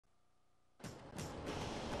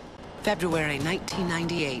February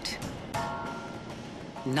 1998.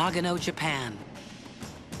 Nagano, Japan.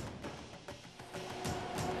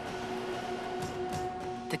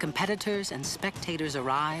 The competitors and spectators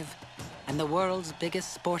arrive, and the world's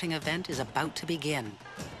biggest sporting event is about to begin.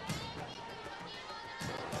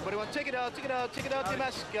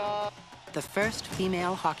 The first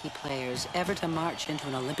female hockey players ever to march into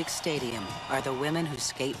an Olympic stadium are the women who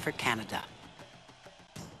skate for Canada.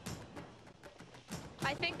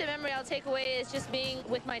 I think the memory I'll take away is just being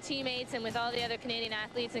with my teammates and with all the other Canadian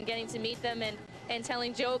athletes and getting to meet them and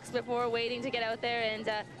telling jokes before waiting to get out there, and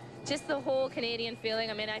just the whole Canadian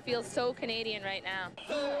feeling. I mean, I feel so Canadian right now.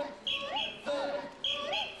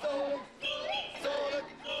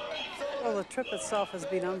 Well, the trip itself has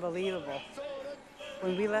been unbelievable.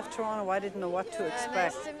 When we left Toronto, I didn't know what to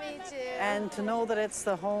expect. Nice to meet you. And to know that it's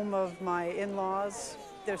the home of my in-laws,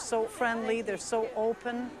 they're so friendly, they're so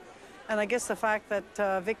open. And I guess the fact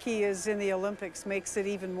that Vicky is in the Olympics makes it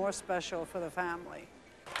even more special for the family.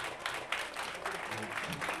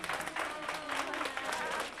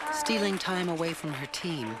 Stealing time away from her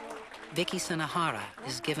team, Vicky Sunohara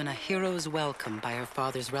is given a hero's welcome by her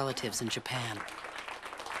father's relatives in Japan.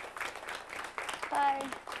 Bye.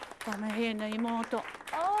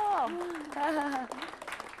 Oh!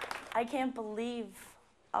 I can't believe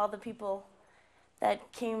all the people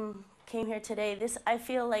that came here today. I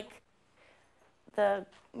feel like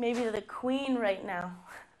maybe the queen right now.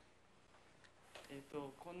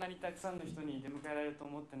 こんなにたくさんの人に出迎えられると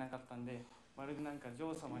思ってなかったんで、まるでなんか女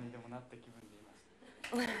王様にでもなった気分でいます。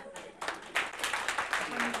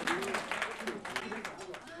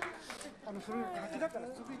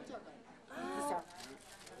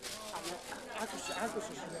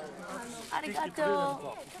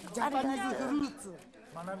Arigato. Arigato.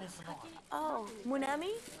 Oh,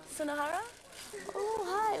 Munami? Sunohara? Oh,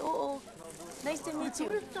 hi. Oh, nice to meet you.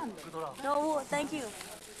 No, thank you.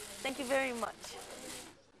 Thank you very much.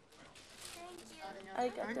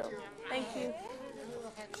 Arigato. Thank you.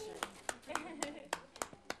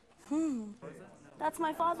 That's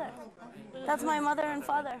my father. That's my mother and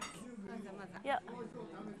father. Yeah.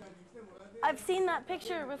 I've seen that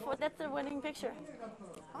picture before. That's their wedding picture.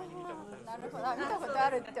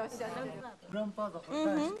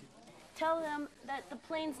 Tell them that the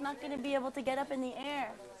plane's not going to be able to get up in the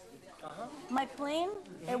air. My plane,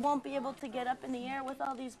 it won't be able to get up in the air with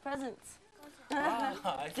all these presents.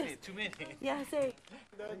 I see, too many. Yeah, I say.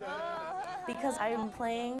 Because I'm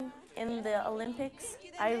playing in the Olympics,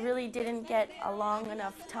 I really didn't get a long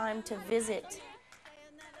enough time to visit.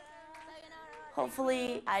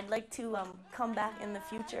 Hopefully, I'd like to come back in the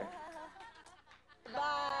future. Bye,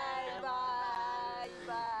 bye,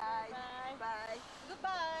 bye, bye, bye.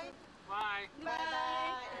 Goodbye. Bye.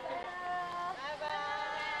 Bye.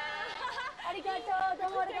 Arigato,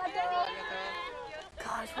 domo arigato.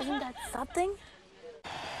 Gosh, wasn't that something?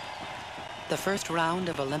 The first round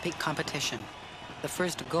of Olympic competition. The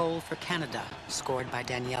first goal for Canada, scored by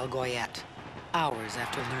Danielle Goyette, hours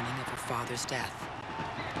after learning of her father's death.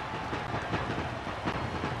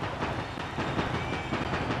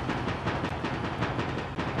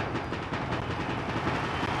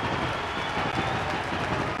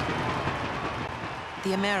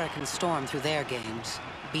 The Americans stormed through their games,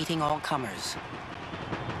 beating all comers.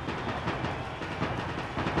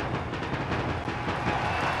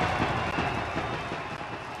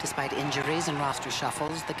 Despite injuries and roster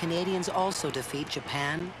shuffles, the Canadians also defeat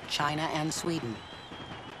Japan, China, and Sweden.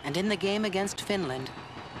 And in the game against Finland,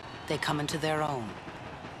 they come into their own.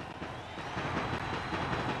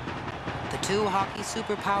 The two hockey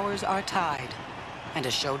superpowers are tied, and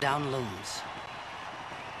a showdown looms.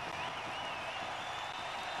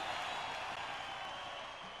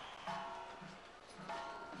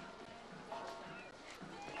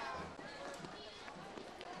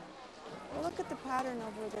 Look at the pattern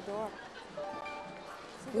over the door.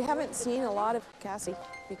 We haven't seen a lot of Cassie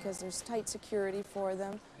because there's tight security for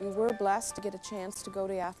them. We were blessed to get a chance to go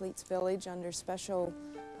to Athletes Village under special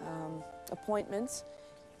appointments.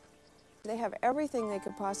 They have everything they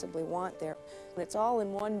could possibly want there. It's all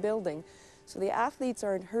in one building, so the athletes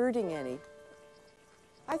aren't hurting any.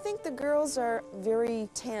 I think the girls are very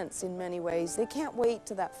tense in many ways. They can't wait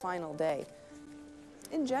to that final day.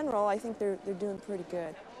 In general, I think they're doing pretty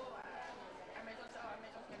good.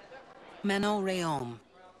 Manon Rhéaume,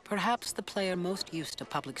 perhaps the player most used to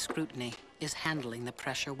public scrutiny, is handling the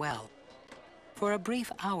pressure well. For a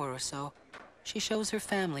brief hour or so, she shows her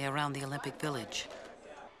family around the Olympic Village.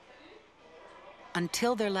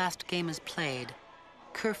 Until their last game is played,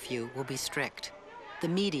 curfew will be strict. The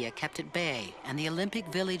media kept at bay, and the Olympic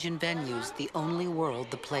Village and venues the only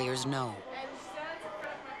world the players know.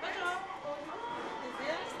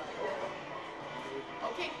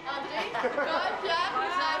 Il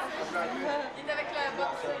est avec le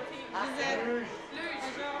box. Luce.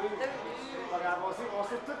 On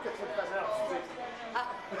sait tous que tu le faisais artistique.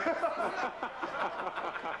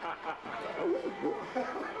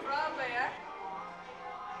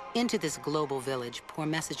 Into this global village pour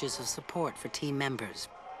messages of support for team members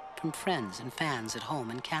from friends and fans at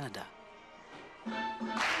home in Canada.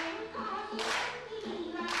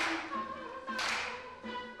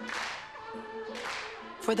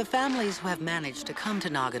 For the families who have managed to come to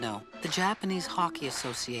Nagano, the Japanese Hockey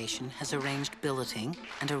Association has arranged billeting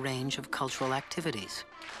and a range of cultural activities.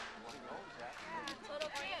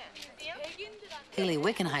 Hayley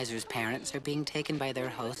Wickenheiser's parents are being taken by their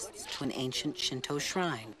hosts to an ancient Shinto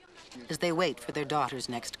shrine as they wait for their daughter's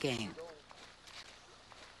next game.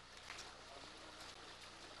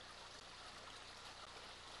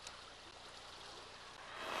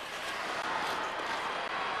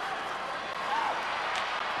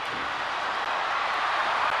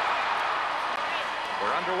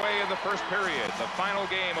 Underway in the first period, the final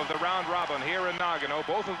game of the round robin here in Nagano.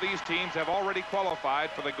 Both of these teams have already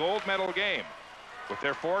qualified for the gold medal game with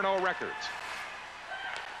their 4-0 records.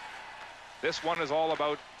 This one is all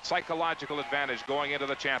about psychological advantage going into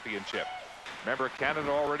the championship. Remember,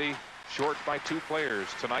 Canada already short by 2 players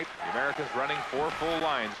tonight. The Americans running 4 full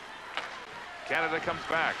lines. Canada comes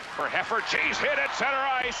back for Hefford. She's hit at center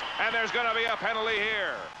ice, and there's going to be a penalty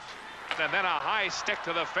here. And then a high stick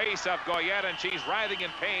to the face of Goyette, and she's writhing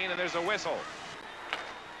in pain, and there's a whistle.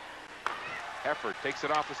 Hefford takes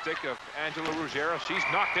it off the stick of Angela Ruggiero. She's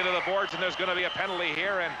knocked into the boards, and there's going to be a penalty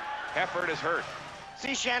here, and Hefford is hurt.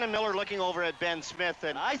 See Shannon Miller looking over at Ben Smith,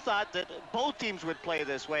 and I thought that both teams would play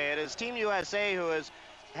this way. It is Team USA who has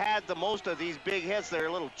had the most of these big hits. They're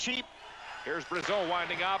a little cheap. Here's Brisson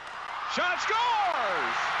winding up. Shot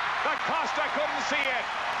scores! The Costa couldn't see it.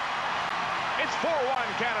 It's 4-1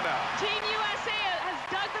 Canada. Team USA has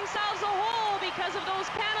dug themselves a hole because of those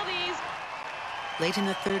penalties. Late in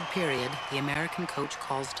the third period, the American coach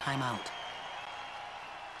calls timeout.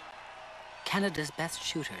 Canada's best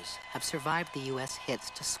shooters have survived the U.S.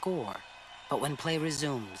 hits to score. But when play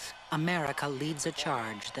resumes, America leads a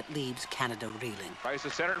charge that leaves Canada reeling. Tries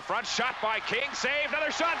to center in front, shot by King, saved,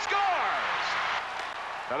 another shot, scores!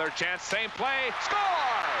 Another chance, same play, scores!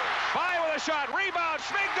 5 with a shot, rebound,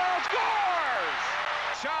 Schmigdahl scores!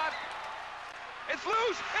 Shot, it's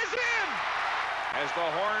loose, it's in! As the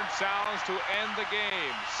horn sounds to end the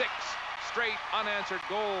game, 6 straight unanswered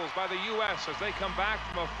goals by the U.S. as they come back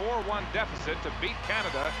from a 4-1 deficit to beat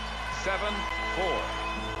Canada 7-4.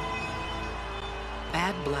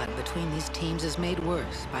 Bad blood between these teams is made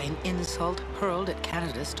worse by an insult hurled at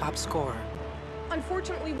Canada's top scorer.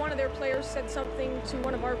 Unfortunately, one of their players said something to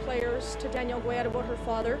one of our players, to Danielle Goyette, about her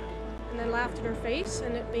father, and then laughed in her face,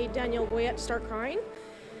 and it made Danielle Goyette start crying.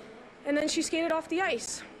 And then she skated off the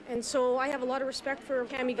ice. And so I have a lot of respect for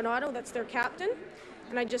Cammy Donato, that's their captain.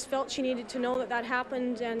 And I just felt she needed to know that that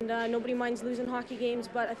happened, and nobody minds losing hockey games,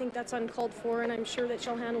 but I think that's uncalled for, and I'm sure that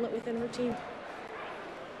she'll handle it within her team.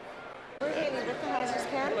 We're in Wickenheiser's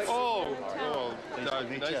camp. Oh,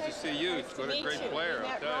 nice to see you. What a great player. We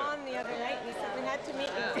met Ron the other night, and he said we had to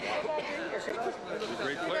meet you. He's a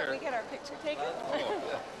great player. Can we get our picture taken?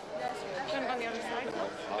 Turn on the other side.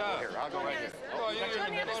 Yeah. Here, I'll go right here. Oh, you're in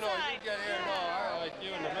the middle. No, you get here. No, I like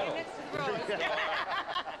you in the middle. Next to the rose.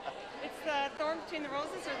 It's the thorn between the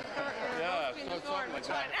roses, or the thorn, yeah, between the thorn. Like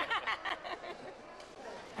that.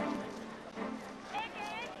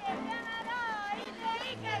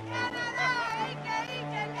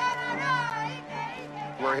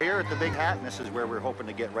 We're here at the Big Hat, and this is where we're hoping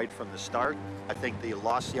to get right from the start. I think the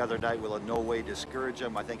loss the other night will in no way discourage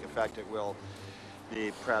them. I think, in fact, it will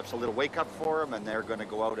be perhaps a little wake-up for them, and they're going to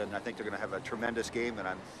go out, and I think they're going to have a tremendous game, and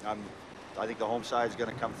I think the home side is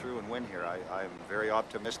going to come through and win here. I'm very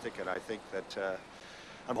optimistic, and I think that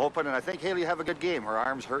I'm hoping, and I think Hayley will have a good game. Her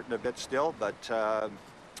arm's hurting a bit still, but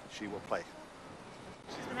she will play.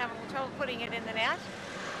 She's been having trouble putting it in the net,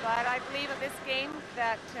 but I believe in this game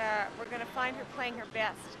that we're going to find her playing her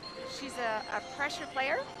best. She's a pressure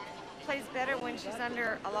player, plays better when she's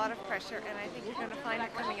under a lot of pressure, and I think you're going to find her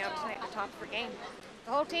coming out tonight at the top of her game.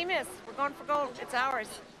 The whole team is. We're going for gold. It's ours.